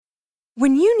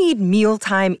When you need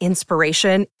mealtime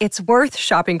inspiration, it's worth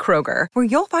shopping Kroger, where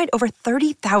you'll find over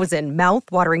 30,000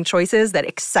 mouth-watering choices that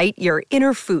excite your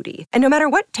inner foodie. And no matter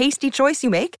what tasty choice you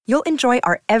make, you'll enjoy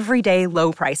our everyday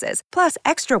low prices, plus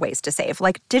extra ways to save,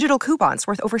 like digital coupons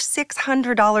worth over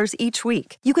 $600 each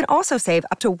week. You can also save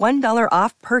up to $1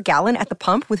 off per gallon at the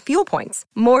pump with fuel points.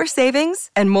 More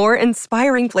savings and more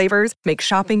inspiring flavors make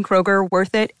shopping Kroger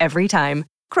worth it every time.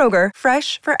 Kroger,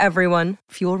 fresh for everyone.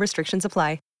 Fuel restrictions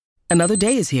apply. Another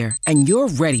day is here, and you're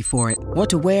ready for it. What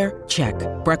to wear? Check.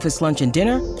 Breakfast, lunch, and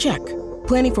dinner? Check.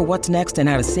 Planning for what's next and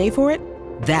how to save for it?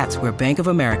 That's where Bank of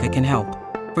America can help.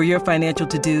 For your financial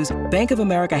to-dos, Bank of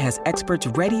America has experts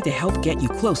ready to help get you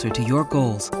closer to your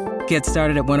goals. Get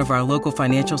started at one of our local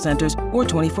financial centers or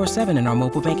 24/7 in our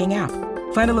mobile banking app.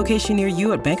 Find a location near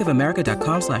you at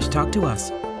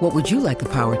bankofamerica.com/talktous. What would you like the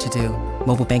power to do?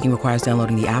 Mobile banking requires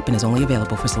downloading the app and is only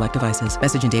available for select devices.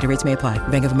 Message and data rates may apply.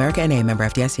 Bank of America N.A., member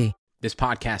FDIC. This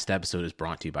podcast episode is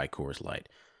brought to you by Coors Light.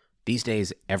 These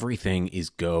days, everything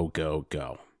is go, go,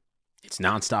 go. It's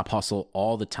nonstop hustle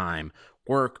all the time.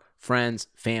 Work, friends,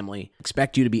 family,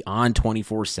 expect you to be on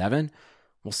 24/7.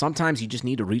 Well, sometimes you just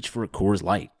need to reach for a Coors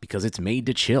Light because it's made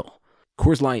to chill.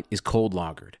 Coors Light is cold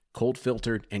lagered, cold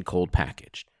filtered, and cold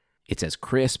packaged. It's as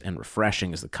crisp and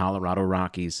refreshing as the Colorado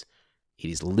Rockies. It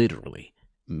is literally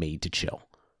made to chill.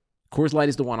 Coors Light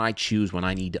is the one I choose when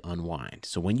I need to unwind.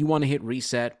 So when you want to hit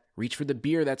reset, reach for the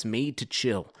beer that's made to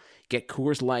chill. Get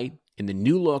Coors Light in the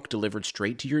new look delivered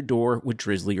straight to your door with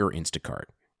Drizzly or Instacart.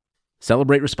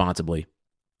 Celebrate responsibly.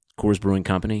 Coors Brewing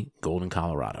Company, Golden,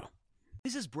 Colorado.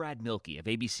 This is Brad Milkey of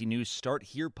ABC News Start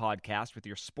Here podcast with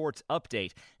your sports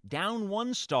update. Down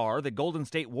one star, the Golden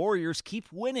State Warriors keep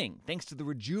winning thanks to the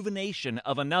rejuvenation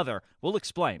of another. We'll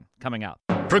explain coming up.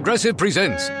 Progressive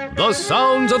presents The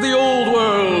Sounds of the Old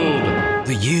World.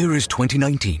 The year is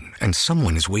 2019, and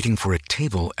someone is waiting for a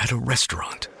table at a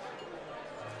restaurant.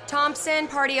 Thompson,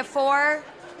 party of four.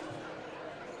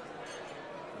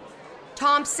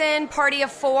 Thompson, party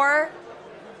of four.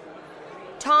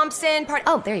 Thompson, party...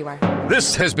 Oh, there you are.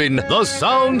 This has been The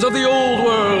Sounds of the Old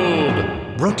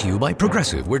World. Brought to you by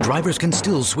Progressive, where drivers can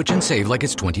still switch and save like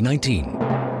it's 2019.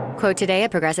 Quote today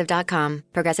at Progressive.com.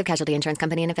 Progressive Casualty Insurance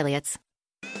Company and Affiliates.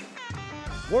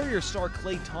 Warriors star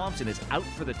Klay Thompson is out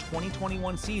for the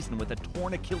 2021 season with a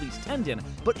torn Achilles tendon,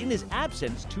 but in his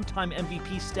absence, two-time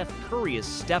MVP Steph Curry has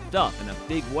stepped up in a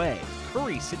big way.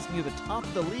 Curry sits near the top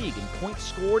of the league in points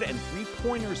scored and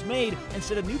three-pointers made and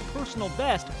set a new personal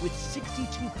best with 62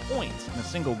 points in a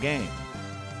single game.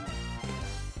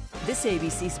 This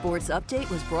ABC Sports Update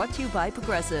was brought to you by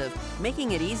Progressive,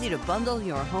 making it easy to bundle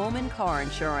your home and car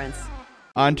insurance.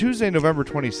 On Tuesday, November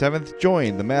 27th,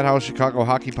 join the Madhouse Chicago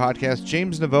Hockey Podcast,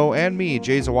 James Naveau, and me,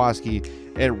 Jay Zawaski,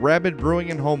 at Rabid Brewing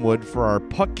in Homewood for our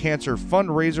Puck Cancer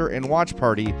fundraiser and watch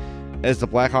party as the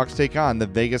Blackhawks take on the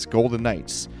Vegas Golden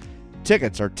Knights.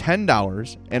 Tickets are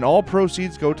 $10, and all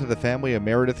proceeds go to the family of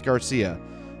Meredith Garcia.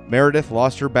 Meredith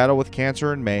lost her battle with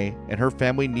cancer in May, and her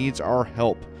family needs our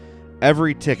help.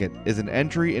 Every ticket is an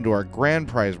entry into our grand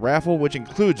prize raffle, which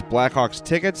includes Blackhawks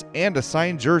tickets and a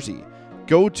signed jersey.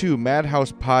 Go to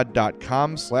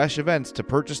madhousepod.com/events to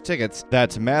purchase tickets.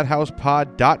 That's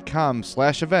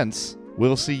madhousepod.com/events.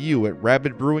 We'll see you at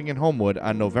Rabid Brewing in Homewood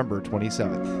on November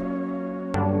 27th.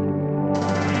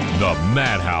 The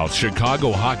Madhouse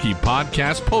Chicago Hockey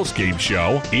Podcast postgame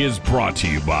show is brought to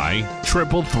you by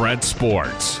Triple Threat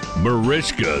Sports,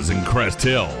 Marishka's in Crest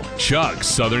Hill, Chuck's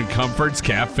Southern Comforts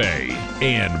Cafe,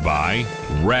 and by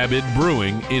Rabid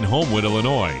Brewing in Homewood,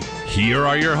 Illinois. Here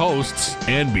are your hosts,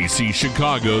 NBC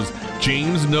Chicago's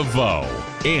James Naveau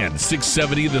and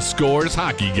 670 The Score's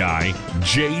hockey guy,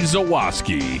 Jay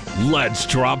Zawaski. Let's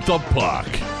drop the puck.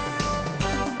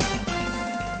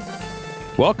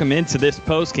 Welcome into this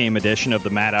post-game edition of the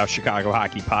Madhouse Chicago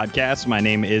Hockey Podcast. My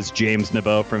name is James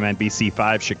Naveau from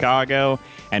NBC5 Chicago.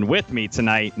 And with me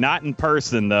tonight, not in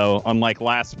person though, unlike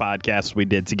last podcast we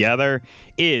did together,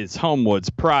 is Homewood's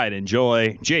pride and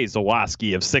joy, Jay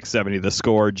Zawaski of 670 The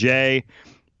Score. Jay,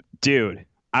 dude,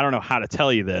 I don't know how to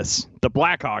tell you this. The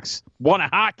Blackhawks won a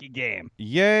hockey game.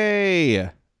 Yay!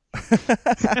 I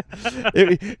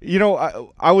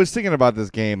was thinking about this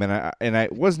game, and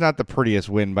it was not the prettiest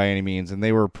win by any means, and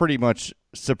they were pretty much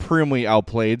supremely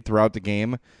outplayed throughout the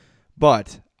game.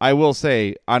 But I will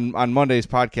say, on Monday's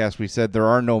podcast, we said there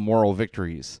are no moral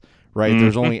victories, right? Mm-hmm.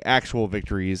 There's only actual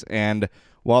victories, and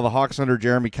while the Hawks under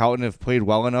Jeremy Colliton have played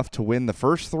well enough to win the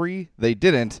first three, they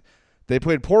didn't. They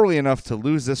played poorly enough to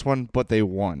lose this one, but they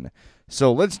won.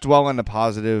 So let's dwell on the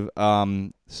positive.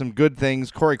 Some good things.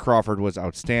 Corey Crawford was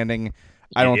outstanding.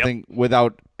 I don't think,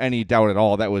 without any doubt at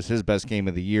all, that was his best game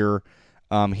of the year.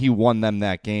 He won them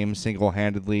that game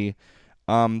single-handedly.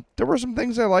 There were some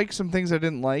things I liked, some things I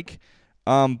didn't like.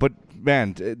 But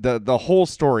man, the whole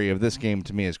story of this game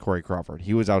to me is Corey Crawford.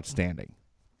 He was outstanding.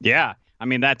 Yeah. I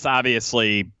mean, that's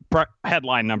obviously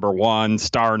headline number one,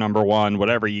 star number one,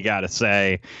 whatever you got to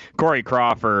say. Corey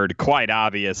Crawford quite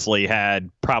obviously had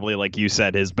probably, like you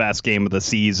said, his best game of the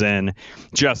season,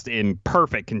 just in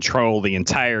perfect control the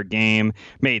entire game,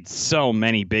 made so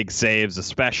many big saves,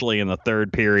 especially in the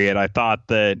third period. I thought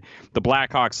that the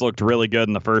Blackhawks looked really good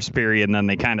in the first period, and then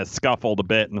they kind of scuffled a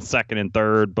bit in the second and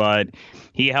third, but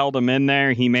he held them in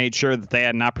there. He made sure that they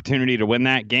had an opportunity to win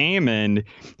that game, and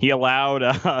he allowed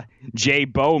Jay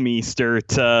Bouwmeester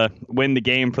to win the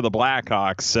game for the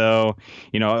Blackhawks. So,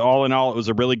 all in all, it was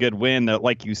a really good win. That,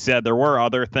 like you said, there were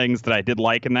other things that I did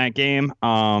like in that game.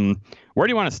 Where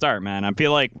do you want to start, man? I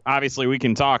feel like obviously we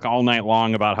can talk all night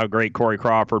long about how great Corey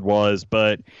Crawford was,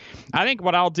 but I think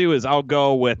what I'll do is I'll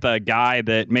go with a guy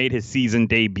that made his season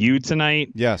debut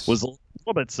tonight. Yes. Was a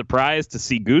little bit surprised to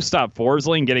see Gustav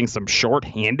Forsling getting some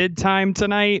shorthanded time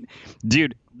tonight.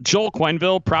 Dude, Joel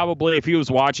Quenneville probably, if he was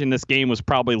watching this game, was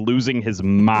probably losing his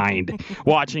mind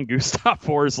watching Gustav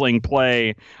Forsling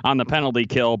play on the penalty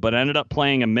kill, but ended up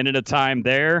playing a minute of time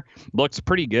there. Looks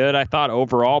pretty good. I thought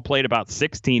overall played about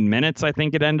 16 minutes, I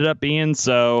think it ended up being.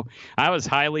 So I was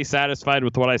highly satisfied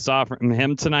with what I saw from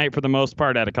him tonight for the most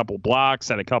part. Had a couple blocks,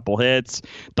 had a couple hits.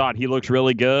 Thought he looked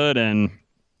really good, and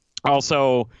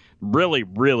also really,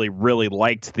 really, really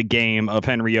liked the game of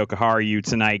Henri Jokiharju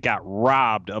tonight. Got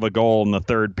robbed of a goal in the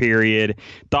third period.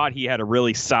 Thought he had a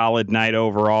really solid night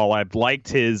overall. I've liked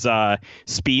his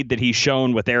speed that he's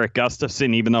shown with Erik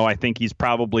Gustafsson, even though I think he's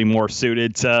probably more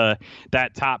suited to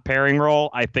that top pairing role.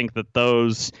 I think that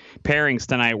those pairings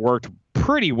tonight worked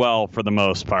pretty well for the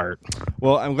most part.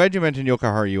 Well, I'm glad you mentioned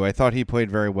Jokiharju. I thought he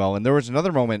played very well. And there was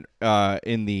another moment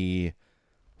in the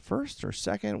first or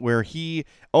second where he,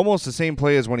 almost the same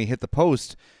play as when he hit the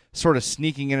post, sort of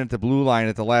sneaking in at the blue line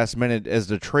at the last minute as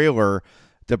the trailer,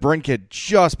 DeBrincat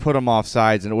just put him off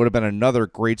sides, and it would have been another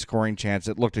great scoring chance.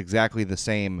 It looked exactly the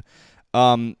same.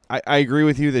 I agree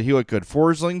with you that he looked good.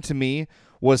 Forsling, to me,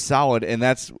 was solid, and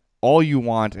that's all you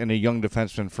want in a young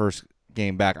defenseman first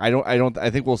game back. I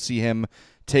think we'll see him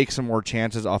take some more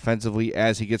chances offensively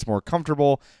as he gets more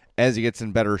comfortable, as he gets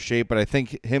in better shape, but I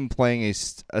think him playing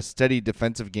a steady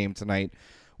defensive game tonight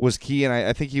was key, and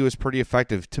I think he was pretty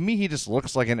effective. To me, he just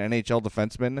looks like an NHL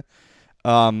defenseman.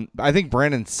 I think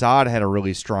Brandon Saad had a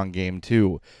really strong game,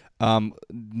 too.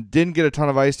 Didn't get a ton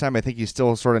of ice time. I think he's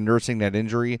still sort of nursing that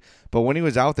injury, but when he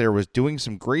was out there, was doing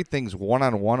some great things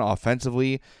one-on-one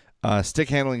offensively, stick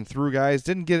handling through guys.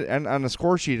 Didn't get on the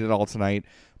score sheet at all tonight,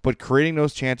 but creating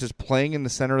those chances, playing in the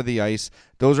center of the ice,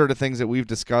 those are the things that we've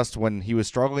discussed when he was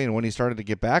struggling and when he started to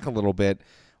get back a little bit,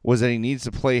 was that he needs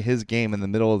to play his game in the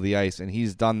middle of the ice, and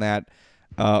he's done that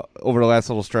over the last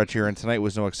little stretch here, and tonight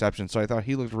was no exception, so I thought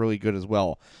he looked really good as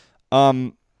well.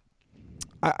 I'm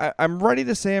ready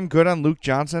to say I'm good on Luke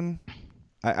Johnson.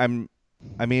 I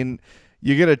mean,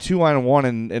 you get a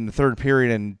 2-on-1 in the third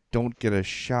period and don't get a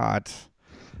shot.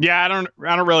 Yeah,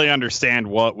 I don't really understand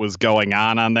what was going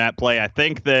on that play. I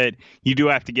think that you do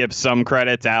have to give some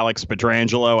credit to Alex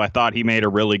Pietrangelo. I thought he made a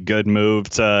really good move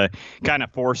to kind of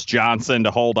force Johnson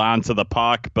to hold on to the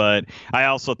puck, but I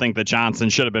also think that Johnson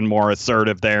should have been more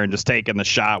assertive there and just taken the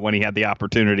shot when he had the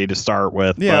opportunity to start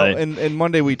with. Yeah, and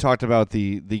Monday we talked about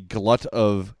the glut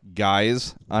of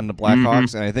guys on the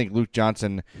Blackhawks, and I think Luke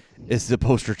Johnson is the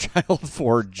poster child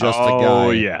for just a guy. Oh,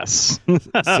 yes.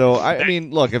 So, I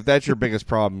mean, look, if that's your biggest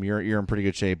problem, you're in pretty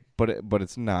good shape, but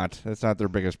it's not. It's not their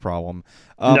biggest problem.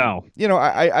 No.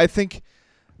 I think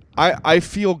I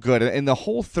feel good. In the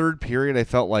whole third period, I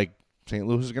felt like St.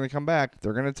 Louis is going to come back.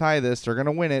 They're going to tie this. They're going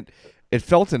to win it. It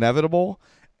felt inevitable,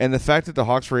 and the fact that the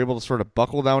Hawks were able to sort of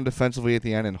buckle down defensively at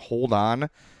the end and hold on,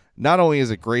 not only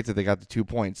is it great that they got the 2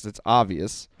 points, that's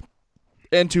obvious,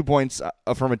 and 2 points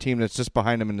from a team that's just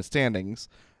behind them in the standings.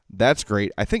 That's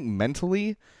great. I think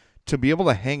mentally, to be able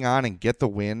to hang on and get the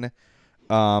win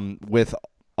with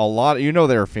a lot, they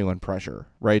were feeling pressure,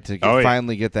 right? To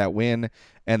finally get that win,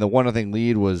 and the 1-0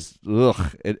 lead was,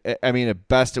 at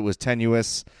best it was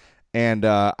tenuous, and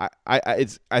I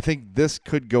think this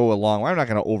could go a long way. I'm not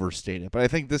going to overstate it, but I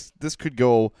think this could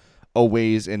go a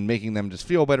ways in making them just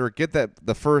feel better, get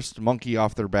the first monkey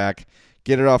off their back,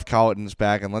 get it off Colleton's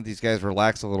back, and let these guys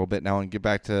relax a little bit now and get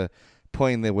back to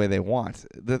playing the way they want.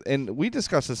 And we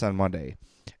discussed this on Monday,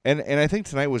 and I think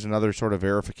tonight was another sort of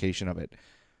verification of it.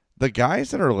 The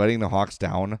guys that are letting the Hawks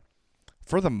down,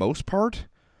 for the most part,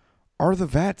 are the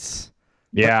vets.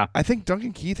 Yeah. I think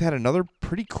Duncan Keith had another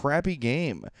pretty crappy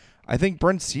game. I think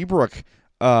Brent Seabrook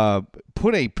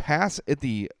put a pass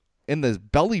in the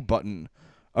belly button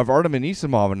of Artem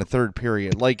Anisimov in the third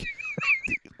period. Like,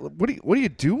 what are you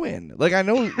doing? Like, I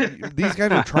know these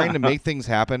guys are trying to make things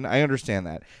happen. I understand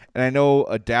that. And I know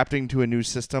adapting to a new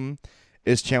system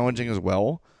is challenging as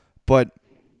well. But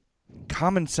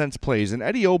common sense plays, and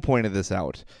Eddie O pointed this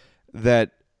out,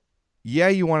 that, yeah,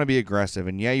 you want to be aggressive,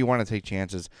 and yeah, you want to take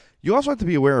chances. You also have to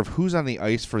be aware of who's on the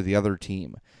ice for the other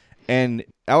team. And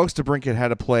Alex DeBrincat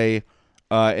had a play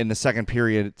in the second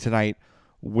period tonight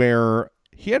where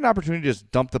he had an opportunity to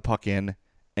just dump the puck in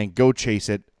and go chase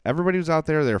it. Everybody was out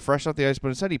there. They were fresh off the ice, but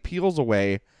instead he peels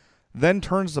away, then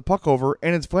turns the puck over,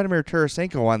 and it's Vladimir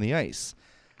Tarasenko on the ice.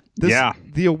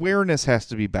 The awareness has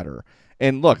to be better.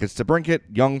 And look, it's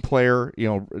DeBrincat, young player,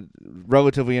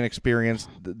 relatively inexperienced.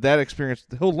 That experience,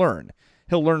 he'll learn.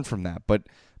 He'll learn from that. But,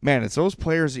 man, it's those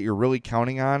players that you're really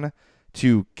counting on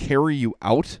to carry you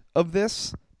out of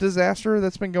this disaster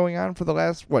that's been going on for the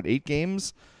last, 8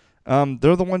 games?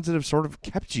 They're the ones that have sort of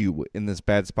kept you in this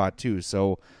bad spot, too.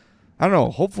 So, I don't know.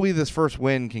 Hopefully this first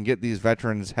win can get these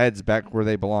veterans' heads back where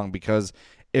they belong, because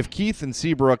if Keith and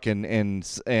Seabrook and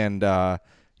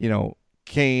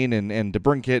Kane and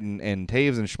DeBrincat and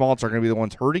Taves and Schmaltz are going to be the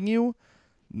ones hurting you,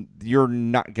 you're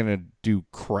not going to do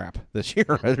crap this year.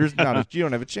 You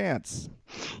don't have a chance.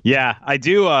 Yeah, I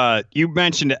do. You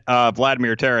mentioned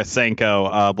Vladimir Tarasenko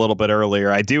a little bit earlier.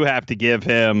 I do have to give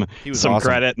him some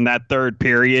credit in that third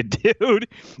period, dude.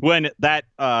 When the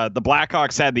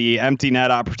Blackhawks had the empty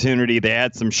net opportunity, they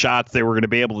had some shots they were going to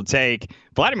be able to take.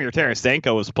 Vladimir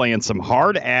Tarasenko was playing some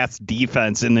hard-ass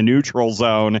defense in the neutral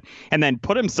zone and then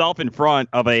put himself in front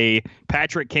of a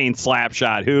Patrick Kane slap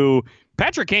shot, who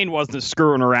Patrick Kane wasn't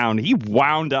screwing around. He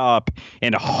wound up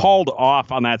and hauled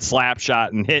off on that slap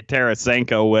shot and hit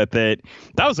Tarasenko with it.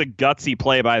 That was a gutsy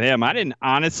play by him. I didn't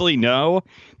honestly know.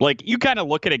 Like, you kind of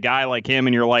look at a guy like him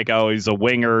and you're like, oh, he's a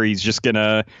winger. He's just going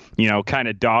to, kind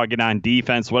of dog it on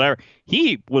defense, whatever.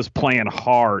 He was playing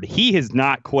hard. He has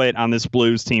not quit on this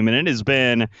Blues team, and it has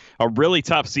been a really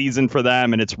tough season for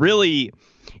them, and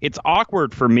it's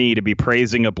awkward for me to be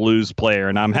praising a Blues player,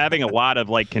 and I'm having a lot of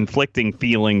conflicting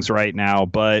feelings right now,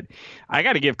 but I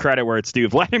got to give credit where it's due.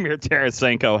 Vladimir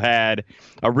Tarasenko had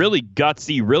a really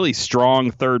gutsy, really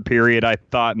strong third period, I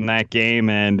thought, in that game,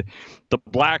 and the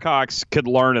Blackhawks could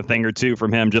learn a thing or two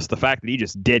from him, just the fact that he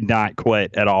just did not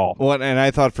quit at all. Well, and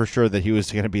I thought for sure that he was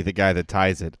going to be the guy that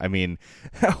ties it. I mean,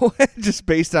 just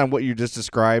based on what you just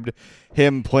described,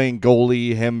 him playing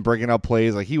goalie, him breaking up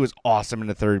plays, he was awesome in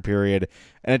the third period,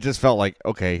 and it just felt like,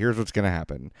 okay, here's what's going to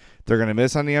happen. They're going to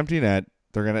miss on the empty net.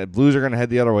 Blues are going to head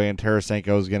the other way, and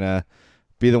Tarasenko is going to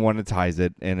be the one that ties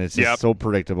it, and it's just so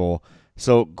predictable.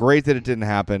 So great that it didn't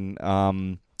happen.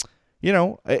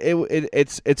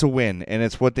 It's a win, and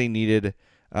it's what they needed.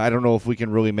 I don't know if we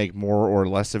can really make more or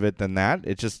less of it than that.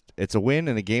 It's a win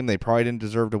in a game they probably didn't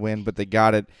deserve to win, but they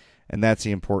got it, and that's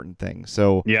the important thing.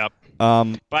 So, yep.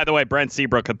 By the way, Brent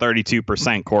Seabrook a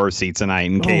 32% Corsi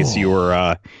tonight, in case you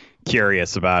were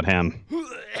curious about him.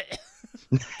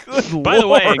 By the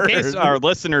way, in case our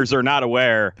listeners are not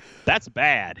aware, that's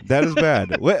bad. That is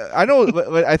bad. I know.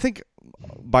 I think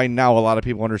by now a lot of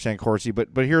people understand Corsi, but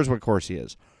here's what Corsi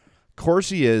is.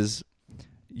 Corsi is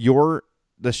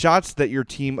the shots that your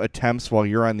team attempts while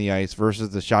you're on the ice versus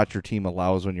the shots your team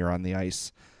allows when you're on the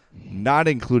ice, not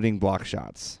including block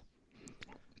shots.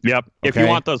 Yep. Okay? If you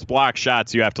want those block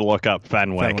shots, you have to look up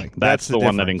Fenwick. That's the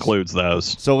one that includes those.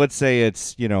 So let's say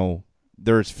it's,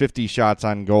 there's 50 shots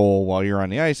on goal while you're on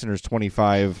the ice and there's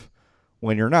 25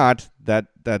 when you're not.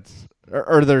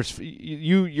 There's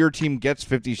your team gets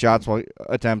 50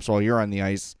 attempts while you're on the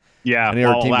ice. Yeah,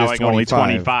 while allowing only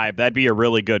 25. That'd be a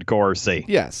really good Corsi.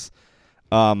 Yes.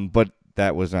 But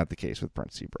that was not the case with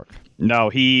Brent Seabrook. No,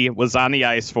 he was on the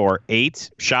ice for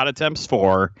 8 shot attempts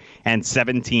for and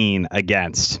 17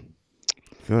 against.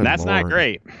 That's not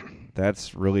great.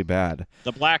 That's really bad.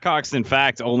 The Blackhawks, in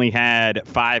fact, only had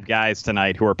 5 guys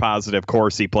tonight who are positive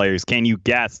Corsi players. Can you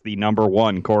guess the number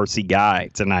 1 Corsi guy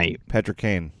tonight? Patrick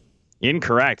Kane.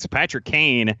 Incorrect. Patrick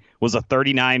Kane was a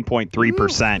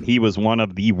 39.3%. He was one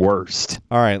of the worst.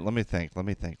 All right, let me think.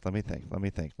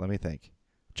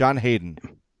 John Hayden.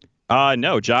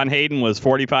 No, John Hayden was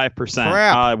 45%.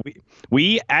 Crap.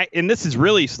 And this is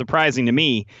really surprising to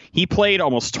me. He played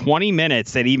almost 20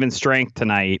 minutes at even strength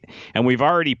tonight, and we've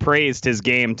already praised his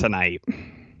game tonight.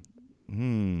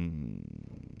 Forsling,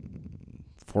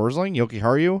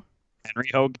 Jokiharju?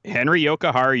 Henri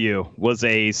Jokiharju was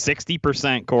a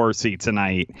 60% Corsi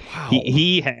tonight. Wow.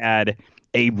 He had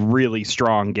a really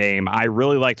strong game. I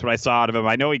really liked what I saw out of him.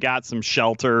 I know he got some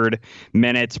sheltered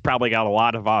minutes, probably got a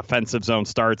lot of offensive zone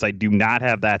starts. I do not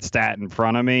have that stat in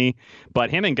front of me, but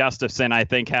him and Gustafson, I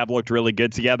think, have looked really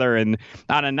good together. And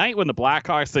on a night when the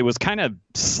Blackhawks, it was kind of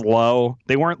slow.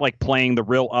 They weren't like playing the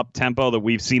real up tempo that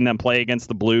we've seen them play against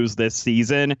the Blues this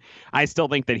season. I still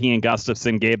think that he and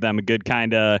Gustafson gave them a good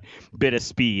kind of bit of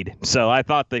speed. So I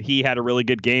thought that he had a really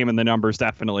good game, and the numbers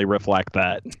definitely reflect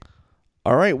that.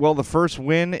 All right, well, the first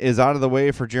win is out of the way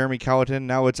for Jeremy Colleton.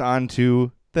 Now it's on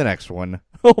to the next one.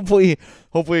 Hopefully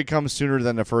it comes sooner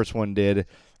than the first one did.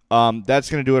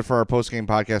 That's going to do it for our post-game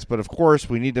podcast. But, of course,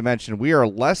 we need to mention we are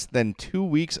less than 2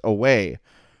 weeks away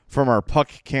from our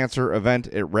Puck Cancer event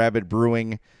at Rabid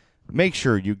Brewing. Make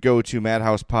sure you go to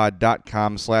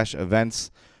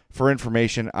madhousepod.com/events for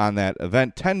information on that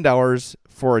event. $10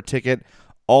 for a ticket.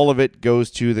 All of it goes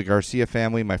to the Garcia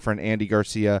family. My friend Andy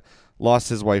Garcia lost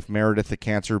his wife Meredith to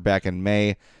cancer back in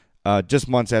May, just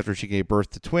months after she gave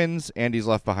birth to twins. Andy's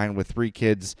left behind with 3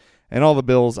 kids and all the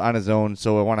bills on his own,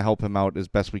 so I want to help him out as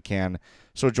best we can.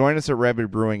 So join us at Rabid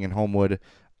Brewing in Homewood.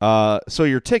 So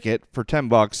your ticket for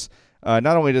 $10,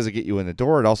 not only does it get you in the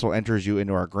door, it also enters you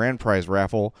into our grand prize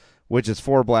raffle, which is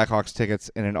 4 Blackhawks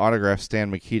tickets and an autographed Stan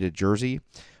Mikita jersey.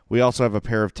 We also have a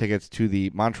pair of tickets to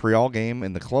the Montreal game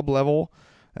in the club level.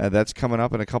 That's coming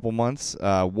up in a couple months.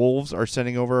 Wolves are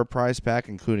sending over a prize pack,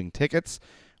 including tickets.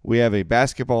 We have a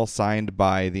basketball signed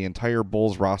by the entire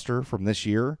Bulls roster from this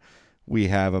year. We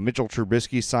have a Mitchell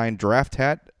Trubisky signed draft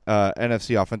hat,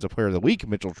 NFC Offensive Player of the Week,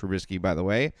 Mitchell Trubisky, by the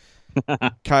way.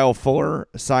 Kyle Fuller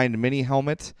signed mini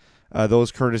helmet.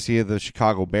 Those courtesy of the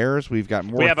Chicago Bears. We've got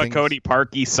more. We have things. A Cody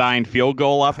Parkey signed field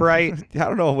goal upright. I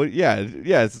don't know. Yeah,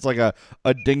 it's like a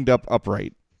dinged up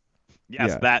upright.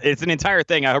 Yes, that it's an entire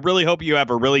thing. I really hope you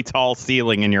have a really tall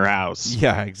ceiling in your house.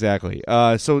 Yeah, exactly.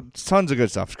 So tons of good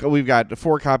stuff. We've got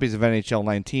 4 copies of NHL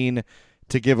 19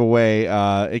 to give away.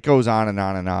 It goes on and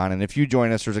on and on. And if you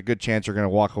join us, there's a good chance you're going to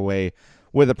walk away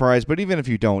with a prize. But even if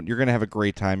you don't, you're going to have a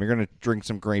great time. You're going to drink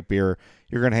some great beer.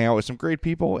 You're going to hang out with some great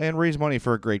people and raise money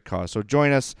for a great cause. So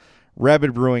join us,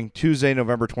 Rabid Brewing, Tuesday,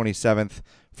 November 27th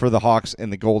for the Hawks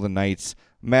and the Golden Knights.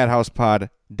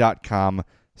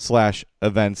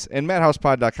 madhousepod.com/events. And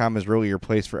madhousepod.com is really your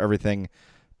place for everything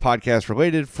podcast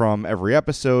related, from every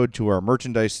episode to our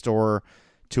merchandise store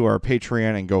to our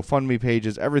Patreon and GoFundMe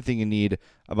pages. Everything you need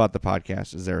about the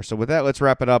podcast is there. So with that, let's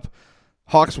wrap it up.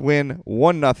 Hawks win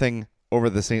 1-0 over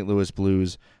the St. Louis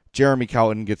Blues. Jeremy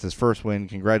Colleton gets his first win.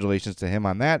 Congratulations to him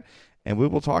on that. And we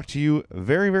will talk to you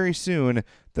very, very soon.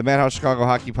 The Madhouse Chicago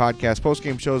Hockey Podcast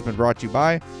postgame show has been brought to you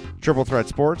by Triple Threat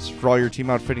Sports. For all your team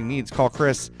outfitting needs, call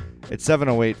Chris at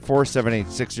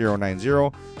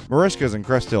 708-478-6090. Marishka's in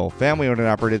Crest Hill, family owned and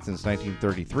operated since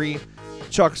 1933.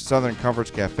 Chuck's Southern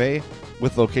Comforts Cafe,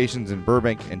 with locations in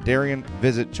Burbank and Darien.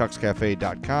 Visit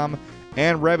chuckscafe.com.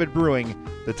 And Rabid Brewing,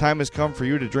 the time has come for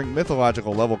you to drink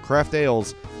mythological level craft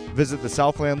ales. Visit the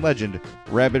Southland legend,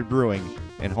 Rabid Brewing,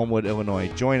 in Homewood, Illinois.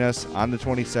 Join us on the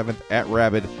 27th at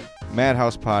Rabid,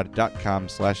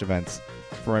 madhousepod.com/events.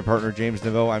 For my partner, James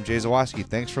Neville, I'm Jay Zawaski.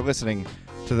 Thanks for listening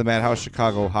to the Madhouse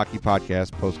Chicago Hockey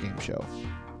Podcast postgame show.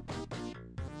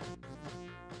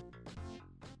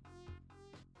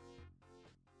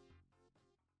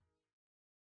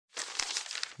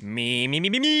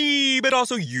 Me, but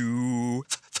also you.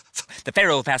 The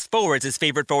Pharaoh fast forwards his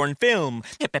favorite foreign film,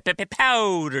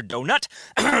 Powder Donut.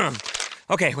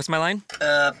 Okay, what's my line?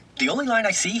 The only line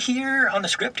I see here on the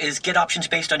script is get options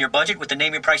based on your budget with the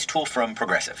Name Your Price tool from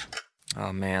Progressive.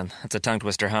 Oh man, that's a tongue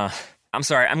twister, huh? I'm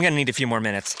sorry, I'm gonna need a few more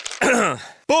minutes.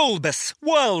 Bulbous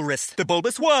Walrus, the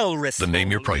Bulbous Walrus. The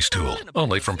Name Your Price tool,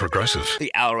 only from Progressive.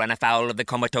 The owl ran afoul of the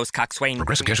comatose coxswain.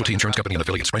 Progressive Casualty Insurance Company and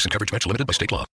affiliates. Price and coverage match limited by state law.